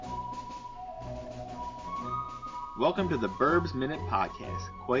Welcome to the Burbs Minute Podcast,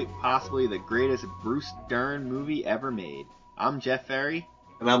 quite possibly the greatest Bruce Dern movie ever made. I'm Jeff Ferry.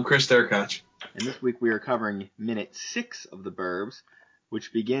 And I'm Chris Derkach. And this week we are covering minute 6 of the Burbs,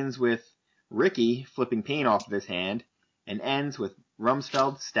 which begins with Ricky flipping paint off of his hand and ends with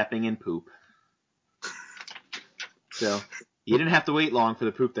Rumsfeld stepping in poop. So, you didn't have to wait long for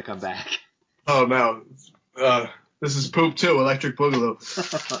the poop to come back. Oh, no. This is Poop 2, Electric Boogaloo.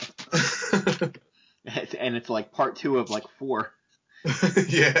 And it's like part 2 of like 4.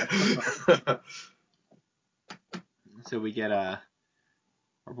 Yeah. So we get our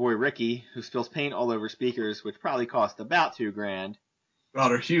boy Ricky, who spills paint all over speakers, which probably cost about $2,000. Oh,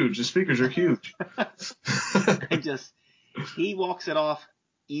 they're huge. The speakers are huge. And he walks it off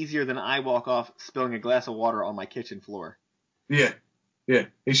easier than I walk off spilling a glass of water on my kitchen floor. Yeah.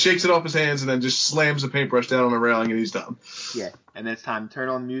 He shakes it off his hands and then just slams the paintbrush down on the railing and he's done. Yeah, and then it's time to turn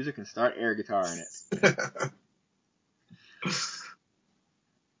on the music and start air guitaring it.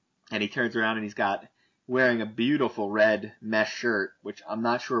 And he turns around and he's wearing a beautiful red mesh shirt, which I'm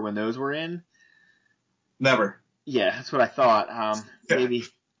not sure when those were in. Never. Yeah, that's what I thought. Maybe,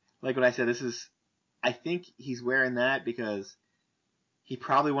 like what I said, I think he's wearing that because he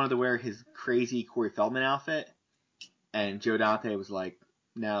probably wanted to wear his crazy Corey Feldman outfit. And Joe Dante was like,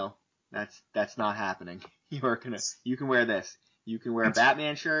 no, that's not happening. You can wear this. You can wear a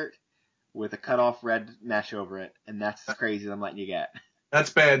Batman shirt with a cut-off red mesh over it, and that's as crazy as I'm letting you get. That's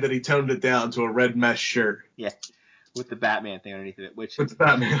bad that he toned it down to a red mesh shirt. Yeah, with the Batman thing underneath it, which with the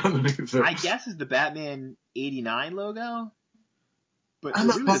Batman underneath it. I guess is the Batman 89 logo, but it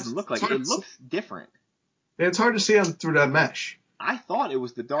really doesn't look like it. It looks different. Yeah, it's hard to see through that mesh. I thought it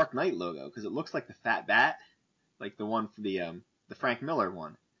was the Dark Knight logo because it looks like the Fat Bat. Like the one for the Frank Miller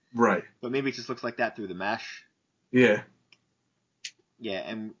one. Right. But maybe it just looks like that through the mesh. Yeah. Yeah,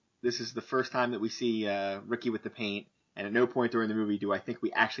 and this is the first time that we see Ricky with the paint, and at no point during the movie do I think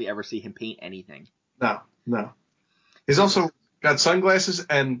we actually ever see him paint anything. No. He's also got sunglasses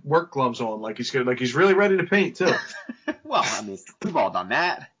and work gloves on, like he's really ready to paint too. Well, I mean, we've all done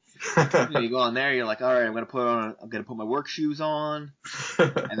that. You go in there, you're like, all right, I'm gonna put my work shoes on,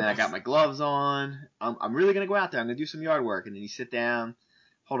 and then I got my gloves on. I'm really gonna go out there. I'm gonna do some yard work, and then you sit down.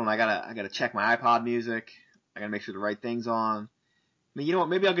 Hold on, I gotta check my iPod music. I gotta make sure the right thing's on. I mean, you know what?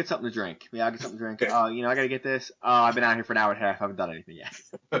 Maybe I'll get something to drink. I gotta get this. I've been out here for an hour and a half. I haven't done anything yet.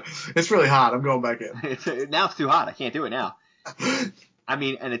 It's really hot. I'm going back in. Now it's too hot. I can't do it now. I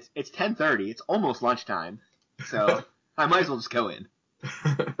mean, and it's 10:30. It's almost lunchtime, so I might as well just go in.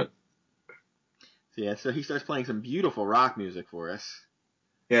 So he starts playing some beautiful rock music for us.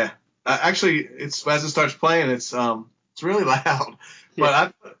 Yeah, actually, as it starts playing, it's really loud. Yeah.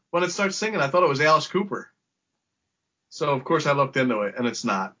 But when it starts singing, I thought it was Alice Cooper. So of course I looked into it, and it's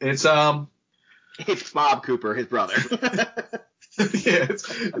not. It's Bob Cooper, his brother. Yeah,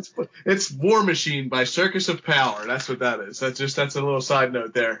 it's War Machine by Circus of Power. That's what that is. That's a little side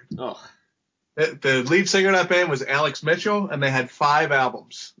note there. Oh. The lead singer of that band was Alex Mitchell, and they had 5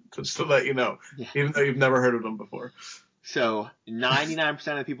 albums, just to let you know, even though you've never heard of them before. So 99%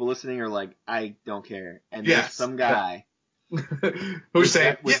 of the people listening are like, I don't care. And there's some guy who's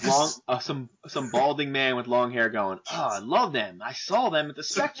saying, some balding man with long hair going, oh, I love them. I saw them at the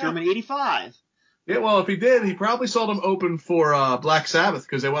Spectrum in 85. Yeah, well, if he did, he probably saw them open for Black Sabbath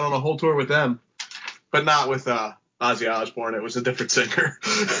because they went on a whole tour with them, but not with Ozzy Osbourne. It was a different singer.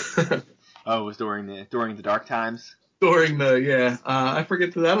 Oh, it was during the dark times? I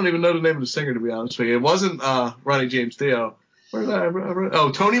forget I don't even know the name of the singer, to be honest with you. It wasn't Ronnie James Dio. Where did I read? Oh,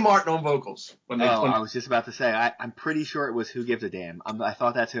 Tony Martin on vocals. I was just about to say, I'm pretty sure it was Who Gives a Damn. I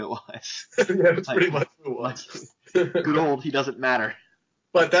thought that's who it was. Yeah, that's pretty much who it was. Good old He Doesn't Matter.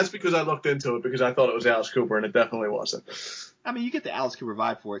 But that's because I looked into it, because I thought it was Alice Cooper, and it definitely wasn't. I mean, you get the Alice Cooper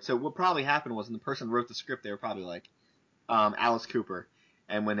vibe for it. So what probably happened was when the person wrote the script, they were probably like, Alice Cooper.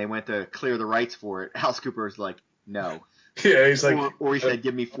 And when they went to clear the rights for it, Alice Cooper was like, no. Yeah, he's like... Or he said,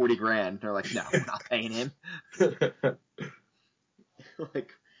 give me $40,000. They're like, no, we're not paying him.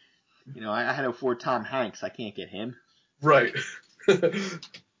 Like, I had to afford Tom Hanks. I can't get him. Right.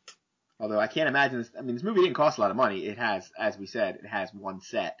 Although I can't imagine this. I mean, this movie didn't cost a lot of money. It has, as we said, it has one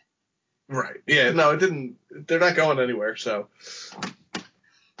set. Right. Yeah, no, it didn't. They're not going anywhere, so.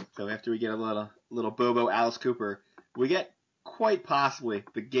 So after we get a little Bobo Alice Cooper, we get quite possibly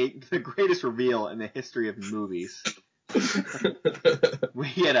the greatest reveal in the history of movies.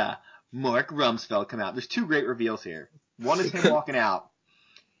 We get Mark Rumsfeld come out. There's 2 great reveals here. One is him walking out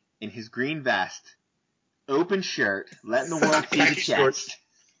in his green vest, open shirt, letting the world see the chest.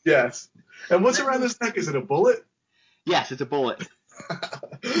 Yes. And what's around his neck? Is it a bullet? Yes, it's a bullet.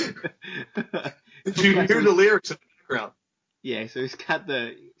 Did you hear the lyrics background. Yeah, so he's got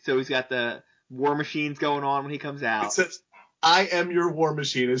the war machines going on when he comes It out. says, "I am your war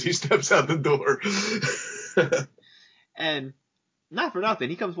machine" as he steps out the door. And not for nothing,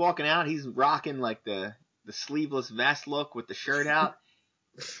 he comes walking out. He's rocking like the sleeveless vest look with the shirt out.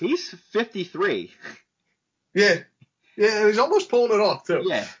 He's 53. Yeah, and he's almost pulling it off too.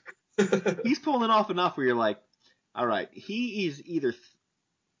 Yeah, he's pulling it off enough where you're like, all right, he is either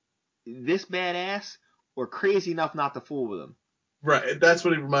this badass or crazy enough not to fool with him. Right, that's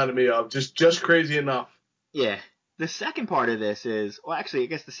what he reminded me of. Just crazy enough. Yeah. The second part of this is, well, actually, I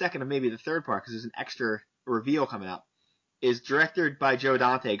guess the second and maybe the third part, because there's an extra reveal coming up, is directed by Joe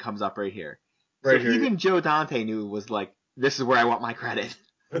Dante comes up right here. Right so here, even yeah. Joe Dante knew was like, this is where I want my credit.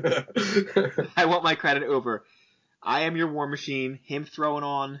 I want my credit over I Am Your War Machine, him throwing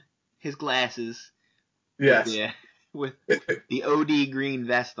on his glasses Yes. with the OD green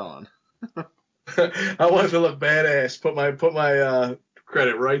vest on. I want it to look badass. Put my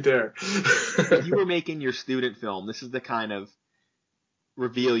credit right there. If you were making your student film, this is the kind of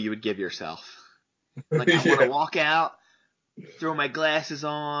reveal you would give yourself. Like, I want to walk out, throw my glasses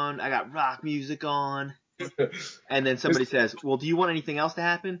on, I got rock music on, and then somebody says, well, do you want anything else to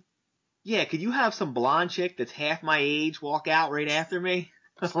happen? Yeah, could you have some blonde chick that's half my age walk out right after me?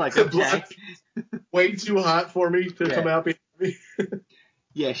 I'm like, okay. Way too hot for me to come out behind me.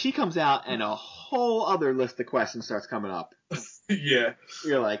 Yeah, she comes out and a whole other list of questions starts coming up. Yeah.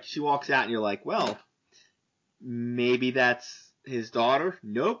 You're like, she walks out and you're like, well, maybe that's his daughter?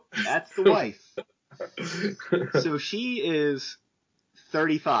 Nope, that's the wife. So she is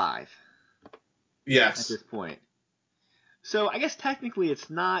 35. Yes. At this point. So I guess technically it's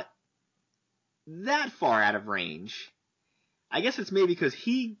not that far out of range. I guess it's maybe because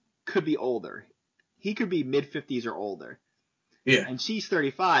he could be older. He could be mid-50s or older. Yeah. And she's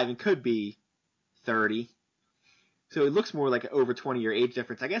 35 and could be 30. So it looks more like an over 20-year age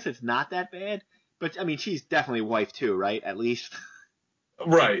difference. I guess it's not that bad. But, I mean, she's definitely a wife too, right? At least.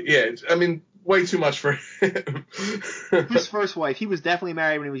 Right, yeah. I mean, way too much for him. His first wife, he was definitely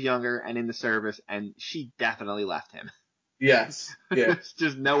married when he was younger and in the service, and she definitely left him. Yes, yeah. There's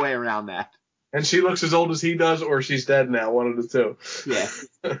just no way around that. And she looks as old as he does, or she's dead now, one of the two. Yeah.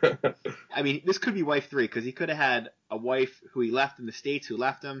 I mean, this could be wife 3, because he could have had a wife who he left in the States who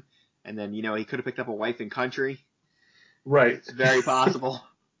left him, and then, he could have picked up a wife in country. Right. It's very possible.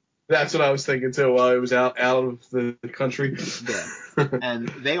 That's what I was thinking, too, while he was out of the country. Yeah. And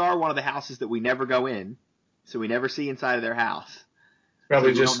they are one of the houses that we never go in, so we never see inside of their house.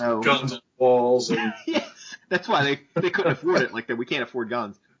 Probably so just guns on walls. And... Yes. That's why they couldn't afford it. Like, we can't afford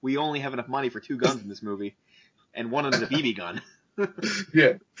guns. We only have enough money for 2 guns in this movie, and one of them is a BB gun.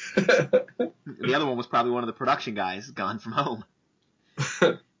 Yeah. The other one was probably one of the production guys gone from home.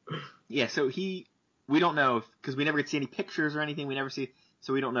 Yeah, so we don't know, because we never get to see any pictures or anything. We never see,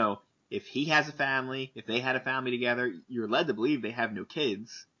 so we don't know if he has a family, if they had a family together. You're led to believe they have no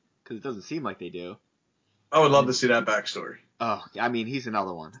kids, because it doesn't seem like they do. I would love to see that backstory. Oh, I mean, he's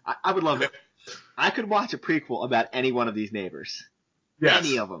another one. I would love it. I could watch a prequel about any one of these neighbors. Yes.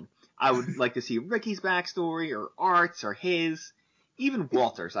 Any of them. I would like to see Ricky's backstory, or Art's, or his. Even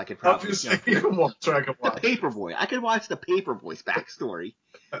Walter's, I could probably. Even Walter, I could watch. The Paperboy. I could watch the Paperboy's backstory.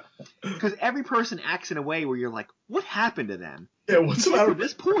 Because every person acts in a way where you're like, what happened to them? Yeah, what's the matter to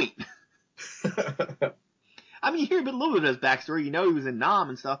this point? I mean, you hear a little bit of his backstory. You know he was in Nam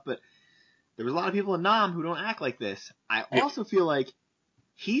and stuff, but there was a lot of people in Nam who don't act like this. I also feel like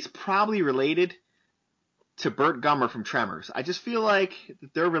he's probably related to Burt Gummer from Tremors. I just feel like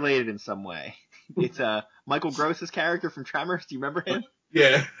they're related in some way. It's Michael Gross's character from Tremors. Do you remember him?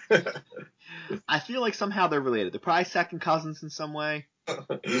 Yeah. I feel like somehow they're related. They're probably second cousins in some way.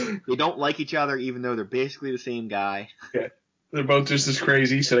 They don't like each other, even though they're basically the same guy. Yeah. They're both just as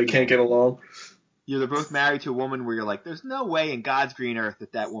crazy, so they can't get along. They're both married to a woman where you're like, there's no way in God's green earth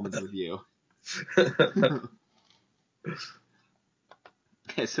that woman's with you.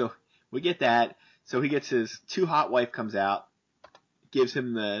 Okay, so we get that. So he gets his too hot wife comes out, gives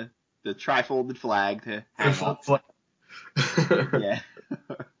him the tri-folded flag to hang up. Yeah.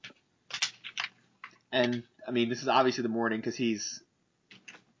 And, I mean, this is obviously the morning because he's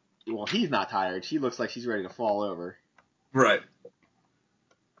not tired. She looks like she's ready to fall over. Right.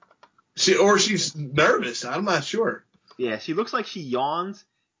 She's nervous. I'm not sure. Yeah, she looks like she yawns,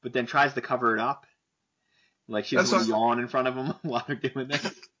 but then tries to cover it up. Like she doesn't yawn in front of him while they're doing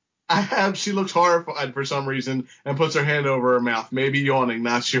this. She looks horrified for some reason and puts her hand over her mouth. Maybe yawning,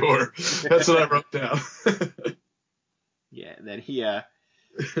 not sure. That's what I wrote down. Yeah, and then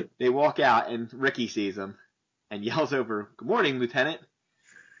they walk out and Ricky sees him and yells over, "Good morning, Lieutenant."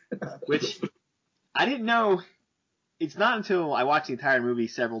 Which I didn't know it's not until I watched the entire movie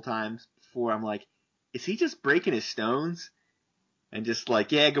several times before I'm like, is he just breaking his stones and just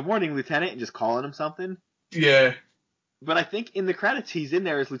like, yeah, good morning, Lieutenant, and just calling him something? Yeah. But I think in the credits he's in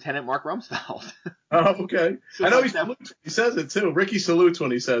there as Lieutenant Mark Rumsfeld. Oh, okay. So I know like he says it too. Ricky salutes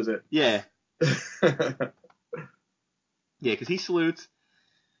when he says it. Yeah. Yeah, because he salutes.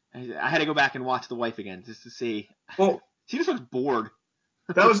 I had to go back and watch The Wife again just to see. Well, She just looks bored.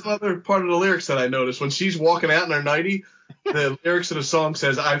 that was another part of the lyrics that I noticed. When she's walking out in her nightie, the lyrics of the song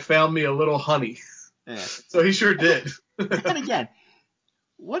says, "I found me a little honey." Yeah. So he sure did. And again,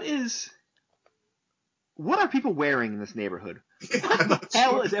 what are people wearing in this neighborhood? I'm What not the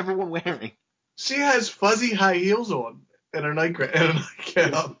hell sure. is everyone wearing? She has fuzzy high heels on and her nightgown.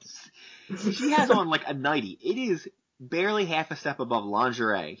 She has on like a nightie. It is barely half a step above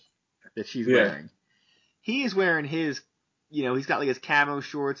lingerie that she's Yeah. wearing. He is wearing his, he's got like his camo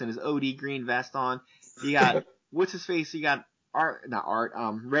shorts and his OD green vest on. You got, what's his face? You got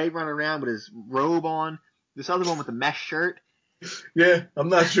Ray running around with his robe on. This other one with the mesh shirt. Yeah, I'm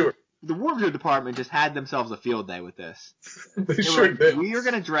not sure. The wardrobe department just had themselves a field day with this. They sure like, did. we are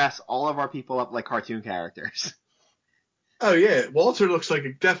going to dress all of our people up like cartoon characters. Oh, yeah. Walter looks like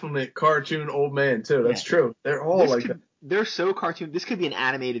a definite cartoon old man, too. That's true. They're all like that. They're so cartoon. This could be an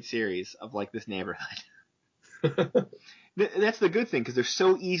animated series of like this neighborhood. That's the good thing because they're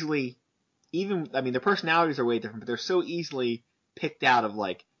so easily, their personalities are way different, but they're so easily picked out of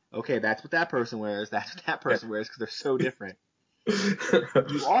like, okay, that's what that person wears, that's what that person wears because they're so different.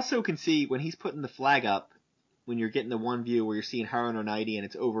 You also can see when he's putting the flag up, when you're getting the one view where you're seeing her on her nightie and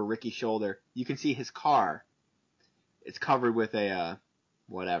it's over Ricky's shoulder, you can see his car. It's covered with a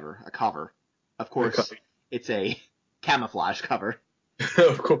cover. Of course, it's a camouflage cover.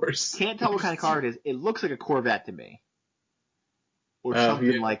 Of course. Can't tell what kind of car it is. It looks like a Corvette to me. Or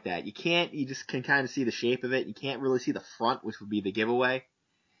something like that. You just can kind of see the shape of it. You can't really see the front, which would be the giveaway.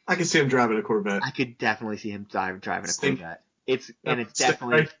 I can see him driving a Corvette. I could definitely see him driving a Corvette. It's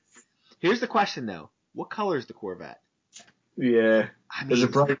definitely. Here's the question though. What color is the Corvette? Yeah. Is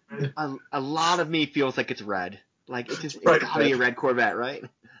it bright red? A lot of me feels like it's red. Like it's gotta be a red Corvette, right?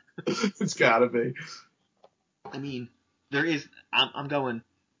 It's gotta be. I'm going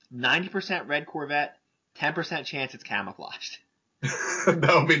 90% red Corvette, 10% chance it's camouflaged.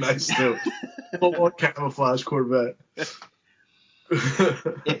 That would be nice too. Full camouflage Corvette.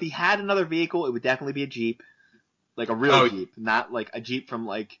 If he had another vehicle, it would definitely be a Jeep. Like a real Jeep, not like a Jeep from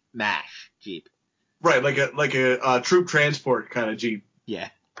like MASH Jeep. Right, like a troop transport kind of Jeep. Yeah.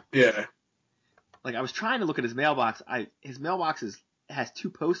 Yeah. Like I was trying to look at his mailbox. His mailbox has two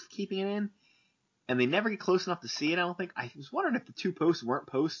posts keeping it in, and they never get close enough to see it. I don't think. I was wondering if the two posts weren't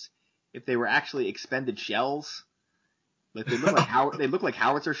posts, if they were actually expended shells. Like they look like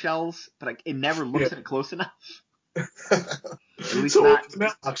howitzer shells, but it never looks at it close enough. At least so not. what would the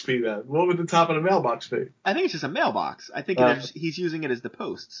mailbox be then? What would the top of the mailbox be? I think it's just a mailbox. I think he's using it as the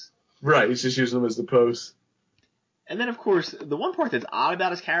posts. Right, he's just using them as the posts. And then, of course, the one part that's odd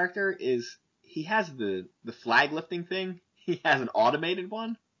about his character is he has the flag lifting thing. He has an automated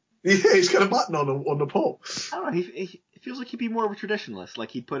one. Yeah, he's got a button on the pole. I don't know. He feels like he'd be more of a traditionalist,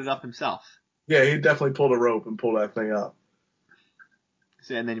 like he'd put it up himself. Yeah, he'd definitely pull the rope and pull that thing up.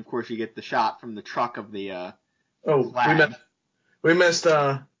 So, and then, of course, you get the shot from the truck of the flag. We missed.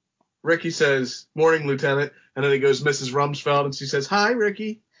 Ricky says, "Morning, Lieutenant," and then he goes, "Mrs. Rumsfeld," and she says, "Hi,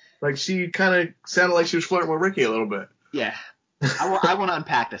 Ricky." Like she kind of sounded like she was flirting with Ricky a little bit. Yeah, I want to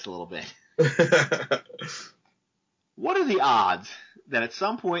unpack this a little bit. What are the odds that at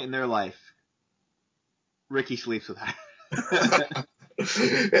some point in their life, Ricky sleeps with her?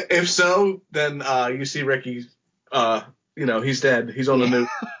 If so, then you see Ricky. He's dead. He's on the news.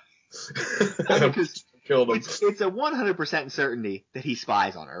 Because killed him. It's a 100% certainty that he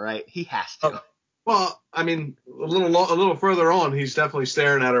spies on her, right? He has to. Well, I mean, a little further on, he's definitely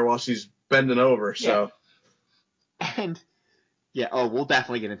staring at her while she's bending over. So. Yeah. And we'll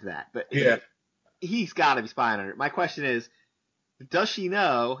definitely get into that. But he's got to be spying on her. My question is, does she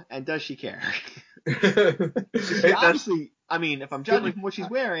know and does she care? Obviously, if I'm judging from what she's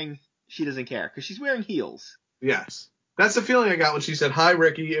wearing, she doesn't care because she's wearing heels. Yes. That's the feeling I got when she said, "Hi,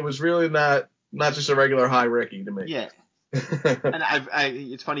 Ricky." It was really not just a regular "Hi, Ricky" to me. Yeah. And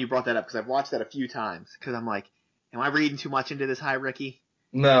it's funny you brought that up because I've watched that a few times because I'm like, am I reading too much into this "Hi, Ricky"?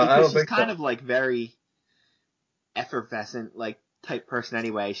 No, I don't think so. She's kind of like very effervescent, like type person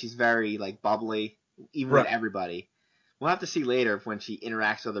anyway. She's very like bubbly, even with everybody. We'll have to see later if when she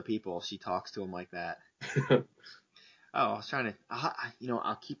interacts with other people, she talks to them like that. I was trying to, I'll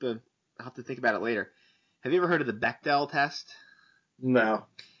have to think about it later. Have you ever heard of the Bechdel test? No.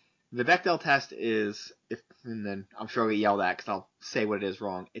 The Bechdel test is, and then I'm sure I'll get yelled at because I'll say what it is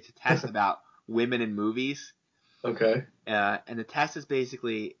wrong. It's a test about women in movies. Okay. And the test is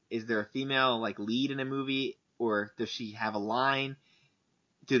basically, is there a female like lead in a movie, or does she have a line?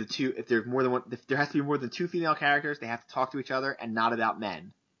 If there has to be more than two female characters, they have to talk to each other and not about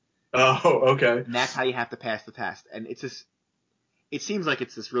men. Oh, okay. And that's how you have to pass the test. And it seems like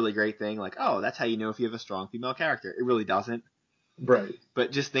it's this really great thing, like, oh, that's how you know if you have a strong female character. It really doesn't. Right.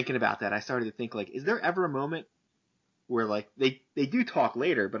 But just thinking about that, I started to think, like, is there ever a moment where, like, they do talk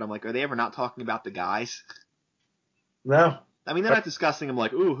later, but I'm like, are they ever not talking about the guys? No. I mean, they're not discussing them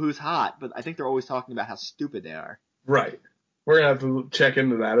like, ooh, who's hot, but I think they're always talking about how stupid they are. Right. We're going to have to check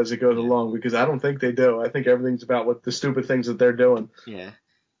into that as it goes along, because I don't think they do. I think everything's about what the stupid things that they're doing. Yeah.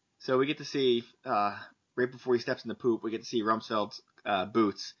 So we get to see, right before he steps in the poop, we get to see Rumsfeld's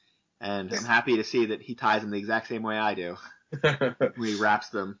boots. And I'm happy to see that he ties them the exact same way I do. When he wraps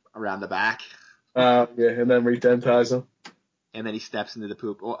them around the back. Yeah, and then re-ties them. And then he steps into the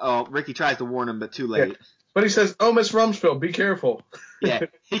poop. Oh, Ricky tries to warn him, but too late. Yeah. But he says, "Oh, Miss Rumsfeld, be careful." Yeah,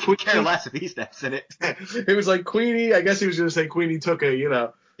 he could care less if he steps in it. It was like Queenie. I guess he was going to say Queenie took a,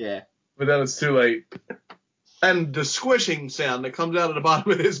 Yeah. But then it's too late. And the squishing sound that comes out of the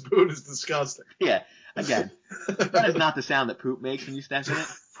bottom of his boot is disgusting. Yeah. Again, that is not the sound that poop makes when you step in it.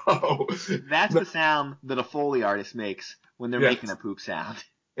 Oh. That's the sound that a Foley artist makes when they're making a poop sound.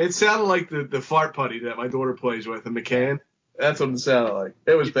 It sounded like the fart putty that my daughter plays with in the can. That's what it sounded like.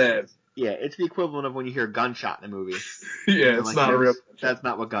 It was bad. Yeah, it's the equivalent of when you hear a gunshot in a movie. Yeah, it's like, not a real. That's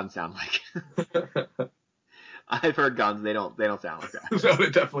not what guns sound like. I've heard guns; they don't sound like that. No, they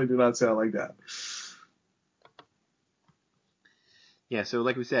definitely do not sound like that. Yeah, so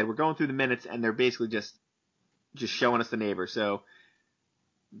like we said, we're going through the minutes, and they're basically just showing us the neighbor. So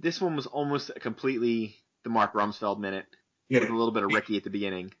this one was almost completely the Mark Rumsfeld minute, with a little bit of Ricky at the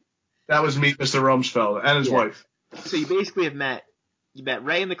beginning. That was Meet Mr. Rumsfeld and his wife. So you basically met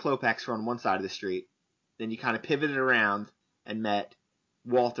Ray and the Klopeks on one side of the street. Then you kind of pivoted around and met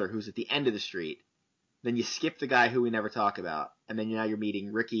Walter, who's at the end of the street. Then you skip the guy who we never talk about. And then now you're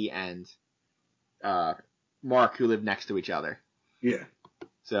meeting Ricky and Mark, who live next to each other. Yeah.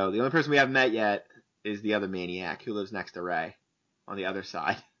 So the only person we haven't met yet is the other maniac who lives next to Ray on the other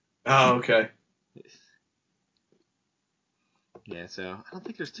side. Oh, okay. Yeah, so I don't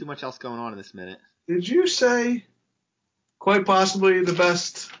think there's too much else going on in this minute. Did you say quite possibly the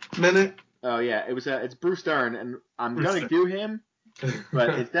best minute? Oh yeah, it's Bruce Dern, and I'm gonna do him, but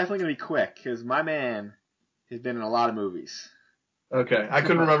it's definitely gonna be quick because my man has been in a lot of movies. Okay, I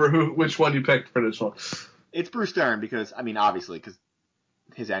couldn't remember which one you picked for this one. It's Bruce Dern because obviously because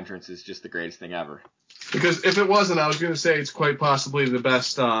his entrance is just the greatest thing ever. Because if it wasn't, I was gonna say it's quite possibly the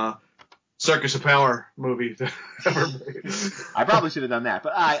best Circus of Power movie ever made. I probably should have done that,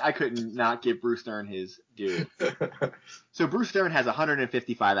 but I couldn't not give Bruce Dern his due. So Bruce Dern has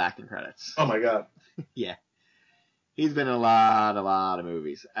 155 acting credits. Oh my god. Yeah. He's been in a lot of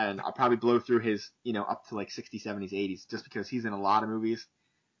movies. And I'll probably blow through his, up to like 60s, 70s, 80s, just because he's in a lot of movies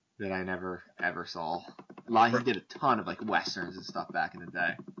that I never, ever saw. He did a ton of like westerns and stuff back in the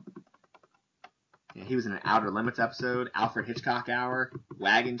day. Yeah, he was in an Outer Limits episode, Alfred Hitchcock Hour,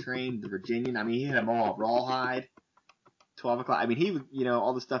 Wagon Train, The Virginian. I mean, he hit them all. Rawhide, 12 O'Clock. I mean, he was,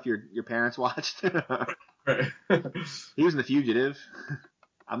 all the stuff your parents watched. Right. He was in The Fugitive.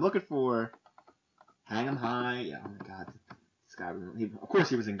 I'm looking for Hang 'em High. Yeah, oh my God. This guy of course,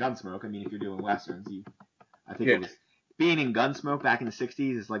 he was in Gunsmoke. I mean, if you're doing westerns, I think it was being in Gunsmoke back in the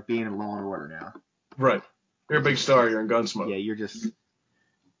 60s is like being in Law and Order now. Right. You're a big star. You're in Gunsmoke. Yeah,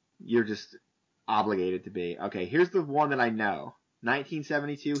 you're just obligated to be. Okay, here's the one that I know.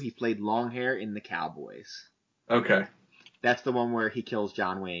 1972, he played long hair in The Cowboys. Okay. That's the one where he kills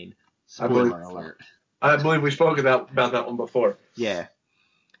John Wayne. Spoiler alert. I believe we spoke about that one before. Yeah.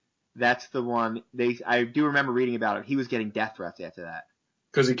 That's the one. I do remember reading about it. He was getting death threats after that.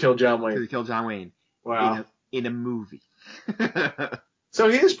 Because he killed John Wayne. Wow. In a movie. So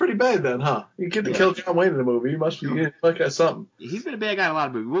he is pretty bad then, huh? You get to kill John Wayne in a movie. He must be like something. He's been a bad guy in a lot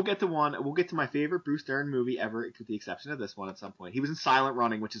of movies. We'll get to my favorite Bruce Dern movie ever, with the exception of this one at some point. He was in Silent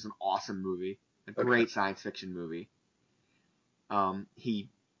Running, which is an awesome movie. A great science fiction movie. He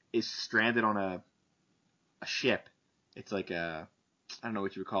is stranded on a ship. It's like I don't know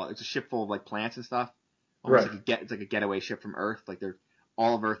what you would call it. It's a ship full of like plants and stuff. Almost it's like a getaway ship from Earth. Like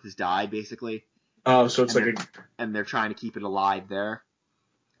all of Earth has died basically. Oh, so it's and they're trying to keep it alive there.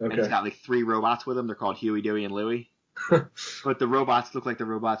 Okay. And he's got like 3 robots with him. They're called Huey, Dewey, and Louie. But the robots look like the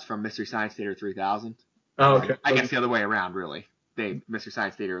robots from Mystery Science Theater 3000. Oh, okay. I guess the other way around, really. Mystery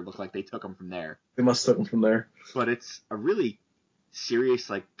Science Theater looked like they took them from there. They must have took them from there. But it's a really serious,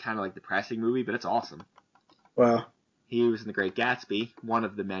 like kind of like depressing movie, but it's awesome. Wow. He was in The Great Gatsby, one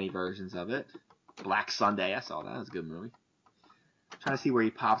of the many versions of it. Black Sunday, I saw that. That was a good movie. I'm trying to see where he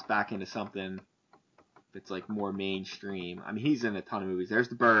pops back into something that's like more mainstream. I mean, he's in a ton of movies. There's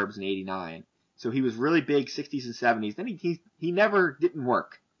The Burbs in '89. So he was really big 60s and 70s. Then he never didn't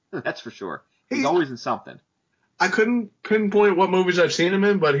work. That's for sure. He's always in something. I couldn't point what movies I've seen him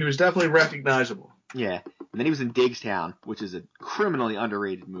in, but he was definitely recognizable. Yeah. And then he was in Digstown, which is a criminally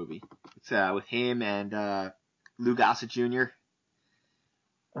underrated movie. It's with him and Lou Gossett Jr.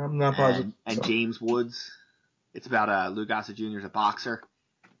 I'm not positive. And James Woods. It's about Lou Gossett Jr. is a boxer.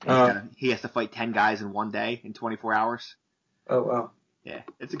 He has to fight 10 guys in one day in 24 hours. Oh, wow. Yeah,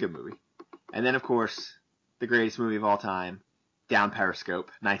 it's a good movie. And then, of course, the greatest movie of all time, Down Periscope,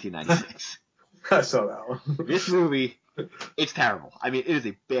 1996. I saw that one. This movie, it's terrible. I mean, it is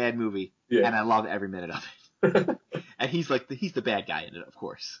a bad movie, and I love every minute of it. And he's the bad guy in it, of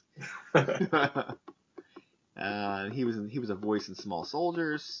course. He was a voice in Small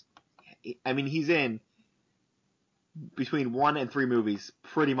Soldiers. I mean, he's in between 1 and 3 movies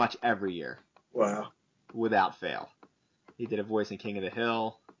pretty much every year. Wow. Without fail. He did a voice in King of the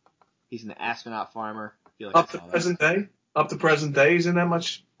Hill. He's an astronaut farmer. I feel like Up to present day? Up to present day, he's in that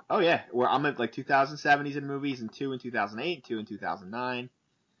much? Oh, yeah. Where I'm at like 2007, he's in movies, and 2 in 2008, 2 in 2009.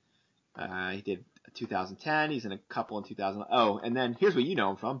 He did 2010. He's in a couple in 2000. Oh, and then here's what you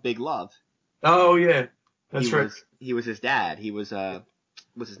know him from, Big Love. Oh, yeah. That's right. He was his dad. He was,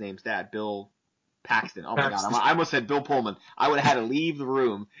 what's his name's dad? Bill Paxton. Oh, my God. I almost said Bill Pullman. I would have had to leave the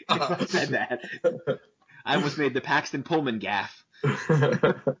room if I said that. I almost made the Paxton Pullman gaffe.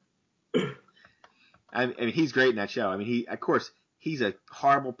 I mean, he's great in that show. I mean, he's a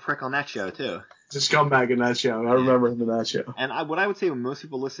horrible prick on that show, too. He's a scumbag in that show. I remember him in that show. And what I would say what most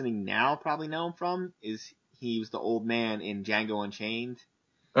people listening now probably know him from is he was the old man in Django Unchained.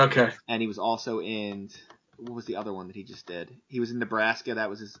 Okay. And he was also in, what was the other one that he just did? He was in Nebraska. That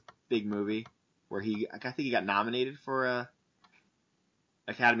was his big movie where I think he got nominated for a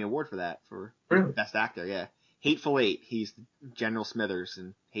Academy Award for that, for Best Actor, yeah. Hateful Eight. He's General Smithers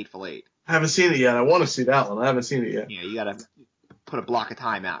in Hateful Eight. I haven't seen it yet. I want to see that one. I haven't seen it yet. Yeah, you got to put a block of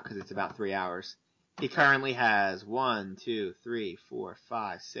time out because it's about 3 hours. He currently has 1, 2, 3, 4,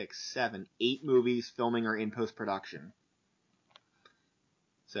 5, 6, 7, 8 movies filming or in post-production.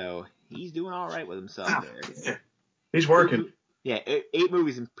 So he's doing all right with himself there. Yeah. He's working. Yeah, 8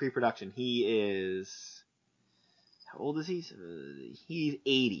 movies in pre-production. He is... How old is he? He's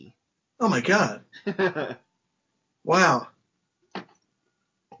 80. Oh, my God. Wow.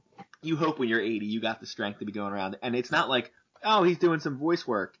 You hope when you're 80 you got the strength to be going around. And it's not like, oh, he's doing some voice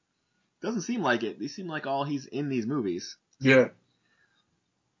work. Doesn't seem like it. They seem like all he's in these movies. Yeah.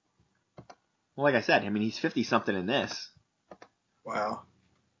 Well, like I said, I mean, he's 50-something in this. Wow.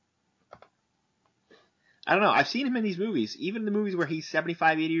 I don't know. I've seen him in these movies. Even the movies where he's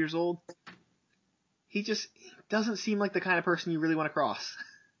 75, 80 years old. He just doesn't seem like the kind of person you really want to cross.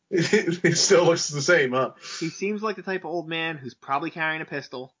 He still looks the same, huh? He seems like the type of old man who's probably carrying a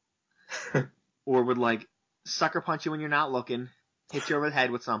pistol. Or would, like, sucker punch you when you're not looking. Hit you over the head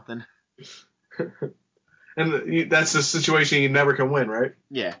with something. And that's the situation you never can win, right?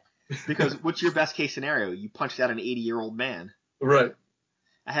 Yeah. Because what's your best case scenario? You punched out an 80-year-old man. Right.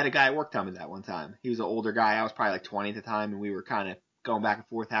 I had a guy at work tell me that one time. He was an older guy. I was probably like 20 at the time, and we were kind of going back and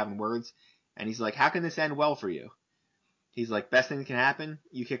forth having words. And he's like, how can this end well for you? He's like, best thing that can happen,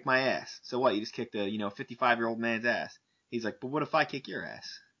 you kick my ass. So what? You just kicked a 55-year-old man's ass. He's like, but what if I kick your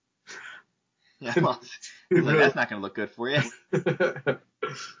ass? Yeah, well, he's like, that's not going to look good for you.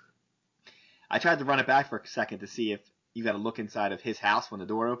 I tried to run it back for a second to see if you got to look inside of his house when the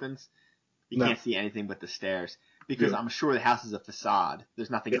door opens. You can't see anything but the stairs. Because I'm sure the house is a facade. There's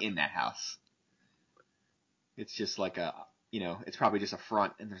nothing in that house. It's just like it's probably just a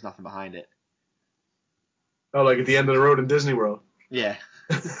front and there's nothing behind it. Oh, like at the end of the road in Disney World. Yeah.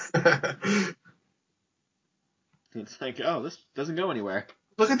 It's like, oh, this doesn't go anywhere.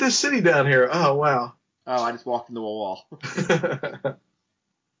 Look at this city down here. Oh, wow. Oh, I just walked into a wall.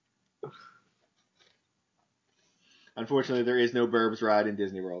 Unfortunately, there is no Burbs ride in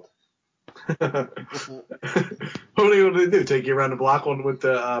Disney World. What are you going to do? Take you around the block with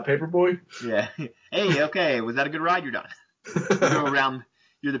the Paperboy? Yeah. Hey, okay, was that a good ride? You're done. You go around,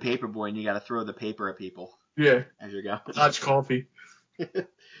 you're the Paperboy, and you got to throw the paper at people. Yeah. As you go. Dodge coffee.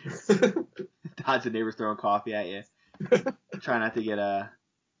 Dodge the neighbors throwing coffee at you. Try not to get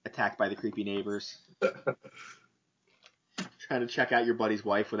attacked by the creepy neighbors. Trying to check out your buddy's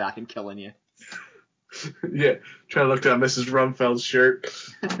wife without him killing you. Yeah. Trying to look down Mrs. Rumfeld's shirt.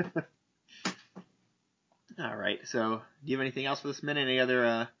 All right. So, do you have anything else for this minute? Any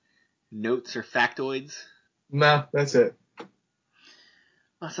other notes or factoids? No, that's it.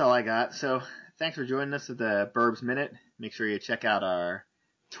 That's all I got. So, thanks for joining us at the Burbs Minute. Make sure you check out our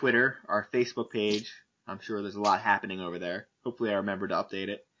Twitter, our Facebook page. I'm sure there's a lot happening over there. Hopefully I remember to update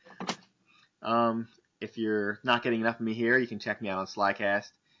it. If you're not getting enough of me here, you can check me out on Slycast.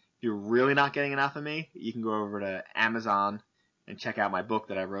 If you're really not getting enough of me, you can go over to Amazon and check out my book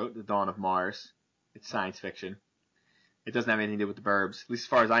that I wrote, The Dawn of Mars. It's science fiction. It doesn't have anything to do with the Burbs, at least as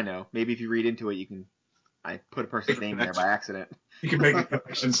far as I know. Maybe if you read into it, I put a person's name in there by accident. You can make a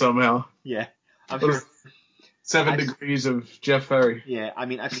connection somehow. Yeah, I'm sure. 7 degrees of Jeff Ferry. Yeah, I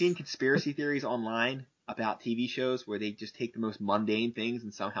mean, I've seen conspiracy theories online about TV shows where they just take the most mundane things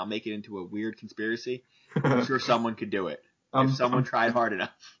and somehow make it into a weird conspiracy. I'm sure someone could do it if someone tried hard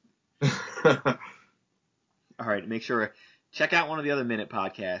enough. All right, make sure check out one of the other Minute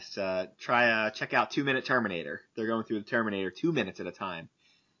podcasts. Check out 2 Minute Terminator. They're going through the Terminator 2 minutes at a time.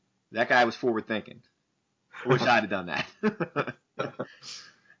 That guy was forward thinking. I wish I'd have done that.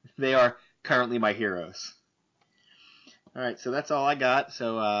 They are currently my heroes. All right, so that's all I got.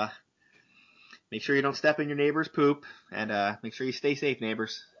 So make sure you don't step in your neighbor's poop, and make sure you stay safe,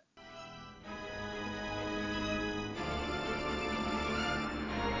 neighbors.